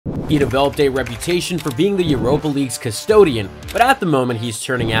He developed a reputation for being the Europa League's custodian, but at the moment he's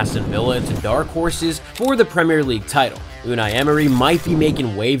turning Aston Villa into dark horses for the Premier League title. Unai Emery might be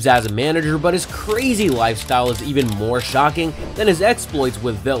making waves as a manager, but his crazy lifestyle is even more shocking than his exploits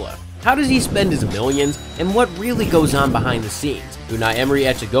with Villa. How does he spend his millions, and what really goes on behind the scenes? Unai Emery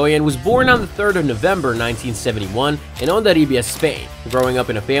Echegoyen was born on the 3rd of November 1971 in Hondarribia, Spain. Growing up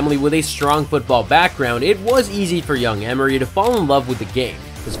in a family with a strong football background, it was easy for young Emery to fall in love with the game.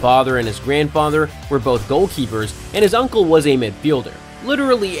 His father and his grandfather were both goalkeepers, and his uncle was a midfielder.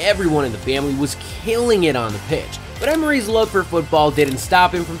 Literally everyone in the family was killing it on the pitch. But Emery's love for football didn't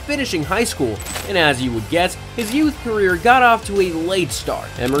stop him from finishing high school, and as you would guess, his youth career got off to a late start.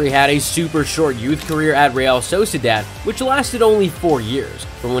 Emery had a super short youth career at Real Sociedad, which lasted only 4 years,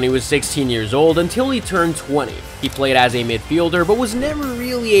 from when he was 16 years old until he turned 20. He played as a midfielder, but was never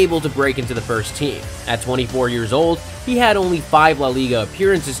really able to break into the first team. At 24 years old, he had only 5 La Liga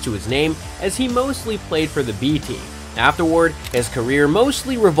appearances to his name, as he mostly played for the B team. Afterward, his career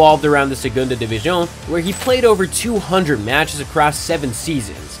mostly revolved around the Segunda División, where he played over 200 matches across 7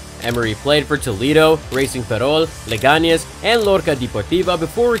 seasons. Emery played for Toledo, Racing Ferrol, Leganés, and Lorca Deportiva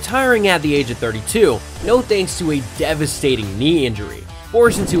before retiring at the age of 32, no thanks to a devastating knee injury.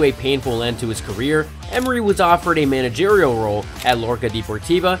 Forced into a painful end to his career, Emery was offered a managerial role at Lorca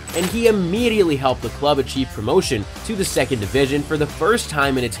Deportiva, and he immediately helped the club achieve promotion to the 2nd Division for the first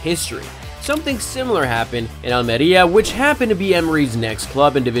time in its history. Something similar happened in Almeria, which happened to be Emery's next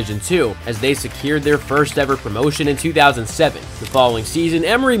club in Division 2, as they secured their first ever promotion in 2007. The following season,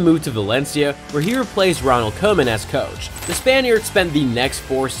 Emery moved to Valencia, where he replaced Ronald Koeman as coach. The Spaniard spent the next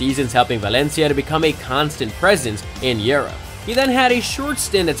 4 seasons helping Valencia to become a constant presence in Europe. He then had a short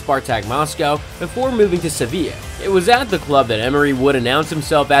stint at Spartak Moscow before moving to Sevilla. It was at the club that Emery would announce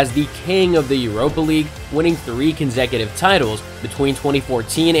himself as the king of the Europa League, winning 3 consecutive titles between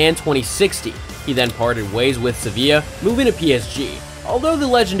 2014 and 2016. He then parted ways with Sevilla, moving to PSG. Although the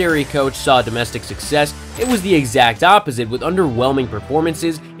legendary coach saw domestic success, it was the exact opposite with underwhelming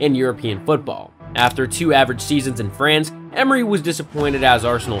performances in European football. After 2 average seasons in France, Emery was disappointed as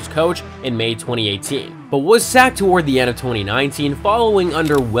Arsenal's coach in May 2018, but was sacked toward the end of 2019 following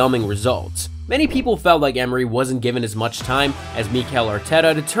underwhelming results. Many people felt like Emery wasn't given as much time as Mikel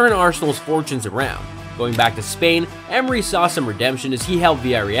Arteta to turn Arsenal's fortunes around. Going back to Spain, Emery saw some redemption as he helped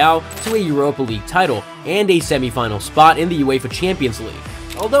Villarreal to a Europa League title and a semi-final spot in the UEFA Champions League.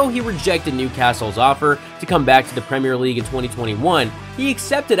 Although he rejected Newcastle's offer to come back to the Premier League in 2021, he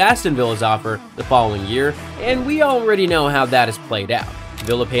accepted Aston Villa's offer the following year, and we already know how that has played out.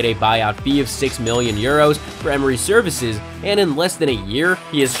 Villa paid a buyout fee of €6 million for Emery's services, and in less than a year,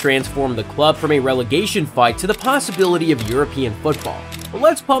 he has transformed the club from a relegation fight to the possibility of European football. But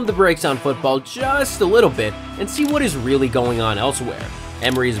let's pump the brakes on football just a little bit and see what is really going on elsewhere.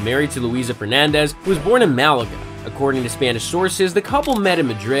 Emery is married to Luisa Fernandez, who was born in Malaga. According to Spanish sources, the couple met in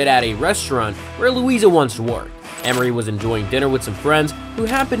Madrid at a restaurant where Luisa once worked. Emery was enjoying dinner with some friends who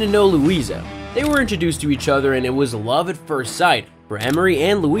happened to know Luisa. They were introduced to each other, and it was love at first sight for Emery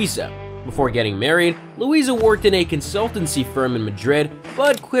and Luisa. Before getting married, Luisa worked in a consultancy firm in Madrid,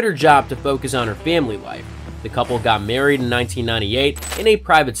 but quit her job to focus on her family life. The couple got married in 1998 in a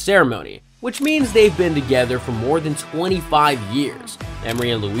private ceremony, which means they've been together for more than 25 years.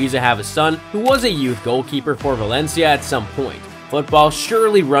 Emery and Luisa have a son who was a youth goalkeeper for Valencia at some point. Football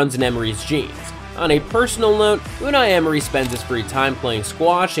surely runs in Emery's genes. On a personal note, Unai Emery spends his free time playing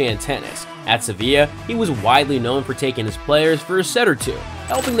squash and tennis. At Sevilla, he was widely known for taking his players for a set or two,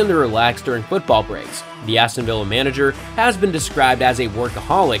 helping them to relax during football breaks. The Aston Villa manager has been described as a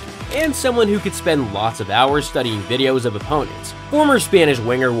workaholic and someone who could spend lots of hours studying videos of opponents. Former Spanish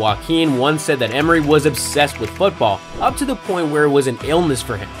winger Joaquin once said that Emery was obsessed with football, up to the point where it was an illness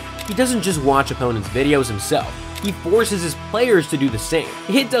for him. He doesn't just watch opponents' videos himself, he forces his players to do the same.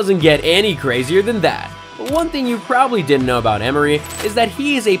 It doesn't get any crazier than that. But one thing you probably didn't know about Emery is that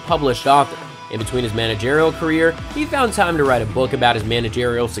he is a published author. In between his managerial career, he found time to write a book about his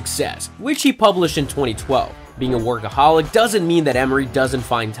managerial success, which he published in 2012. Being a workaholic doesn't mean that Emery doesn't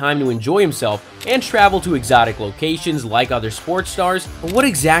find time to enjoy himself and travel to exotic locations like other sports stars, but what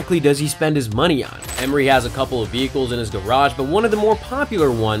exactly does he spend his money on? Emery has a couple of vehicles in his garage, but one of the more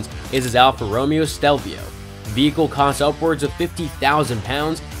popular ones is his Alfa Romeo Stelvio. The vehicle costs upwards of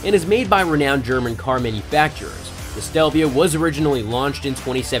 £50,000 and is made by renowned German car manufacturers. The Stelvio was originally launched in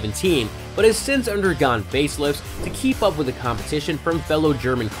 2017, but has since undergone facelifts to keep up with the competition from fellow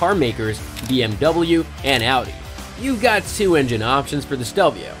German car makers BMW and Audi. You've got 2 engine options for the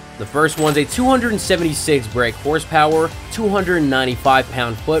Stelvio. The first one's a 276 brake horsepower, 295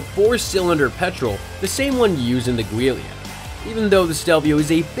 pound-foot, 4-cylinder petrol, the same one used in the Giulia. Even though the Stelvio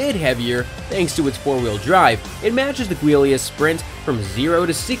is a bit heavier thanks to its four-wheel drive, it matches the Giulia's sprint from 0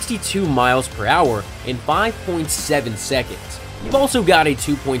 to 62 miles per hour in 5.7 seconds. You've also got a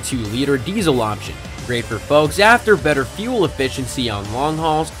 2.2-liter diesel option, great for folks after better fuel efficiency on long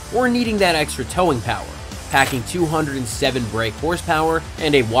hauls or needing that extra towing power. Packing 207 brake horsepower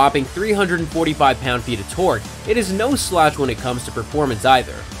and a whopping 345 pound-feet of torque, it is no slouch when it comes to performance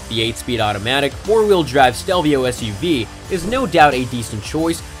either. The 8-speed automatic, four-wheel drive Stelvio SUV is no doubt a decent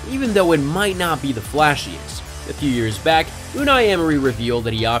choice, even though it might not be the flashiest. A few years back, Unai Emery revealed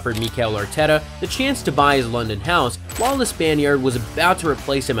that he offered Mikel Arteta the chance to buy his London house while the Spaniard was about to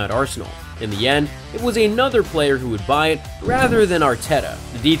replace him at Arsenal. In the end, it was another player who would buy it rather than Arteta.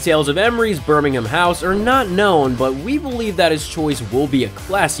 The details of Emery's Birmingham house are not known, but we believe that his choice will be a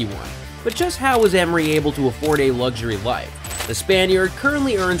classy one. But just how was Emery able to afford a luxury life? The Spaniard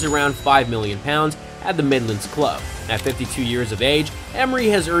currently earns around £5 million at the Midlands club. At 52 years of age, Emery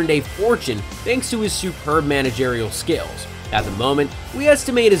has earned a fortune thanks to his superb managerial skills. At the moment, we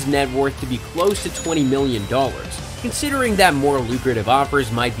estimate his net worth to be close to $20 million. Considering that more lucrative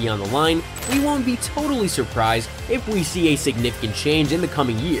offers might be on the line, we won't be totally surprised if we see a significant change in the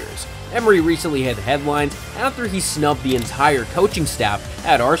coming years. Emery recently hit headlines after he snubbed the entire coaching staff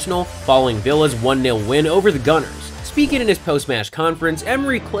at Arsenal following Villa's 1-0 win over the Gunners. Speaking in his post-match conference,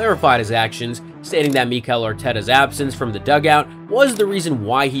 Emery clarified his actions, stating that Mikel Arteta's absence from the dugout was the reason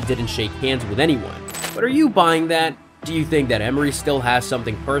why he didn't shake hands with anyone. But are you buying that? Do you think that Emery still has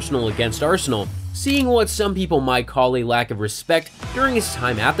something personal against Arsenal, seeing what some people might call a lack of respect during his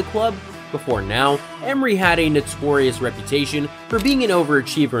time at the club? Before now, Emery had a notorious reputation for being an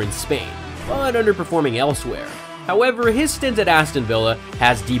overachiever in Spain, but underperforming elsewhere. However, his stint at Aston Villa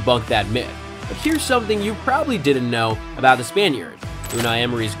has debunked that myth. But here's something you probably didn't know about the Spaniard. Unai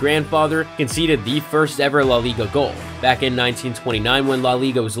Emery's grandfather conceded the first ever La Liga goal. Back in 1929 when La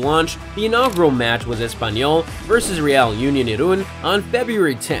Liga was launched, the inaugural match was Espanyol versus Real Union Irún on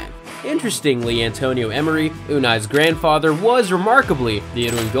February 10th. Interestingly, Antonio Emery, Unai's grandfather, was remarkably the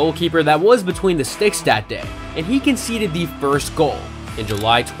Irún goalkeeper that was between the sticks that day, and he conceded the first goal. In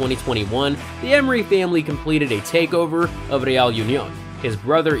July 2021, the Emery family completed a takeover of Real Union. His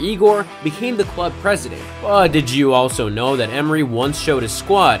brother Igor became the club president. But did you also know that Emery once showed his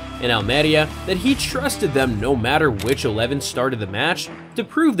squad in Almeria that he trusted them no matter which 11 started the match? To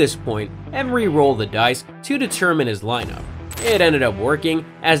prove this point, Emery rolled the dice to determine his lineup. It ended up working,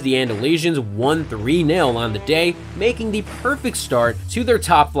 as the Andalusians won 3-0 on the day, making the perfect start to their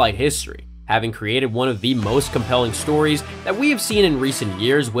top-flight history, having created one of the most compelling stories that we have seen in recent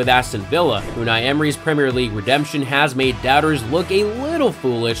years with Aston Villa. Unai Emery's Premier League redemption has made doubters look a little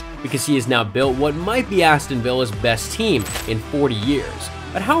foolish because he has now built what might be Aston Villa's best team in 40 years.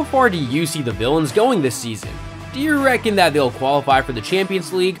 But how far do you see the Villains going this season? Do you reckon that they'll qualify for the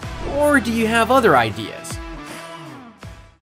Champions League, or do you have other ideas?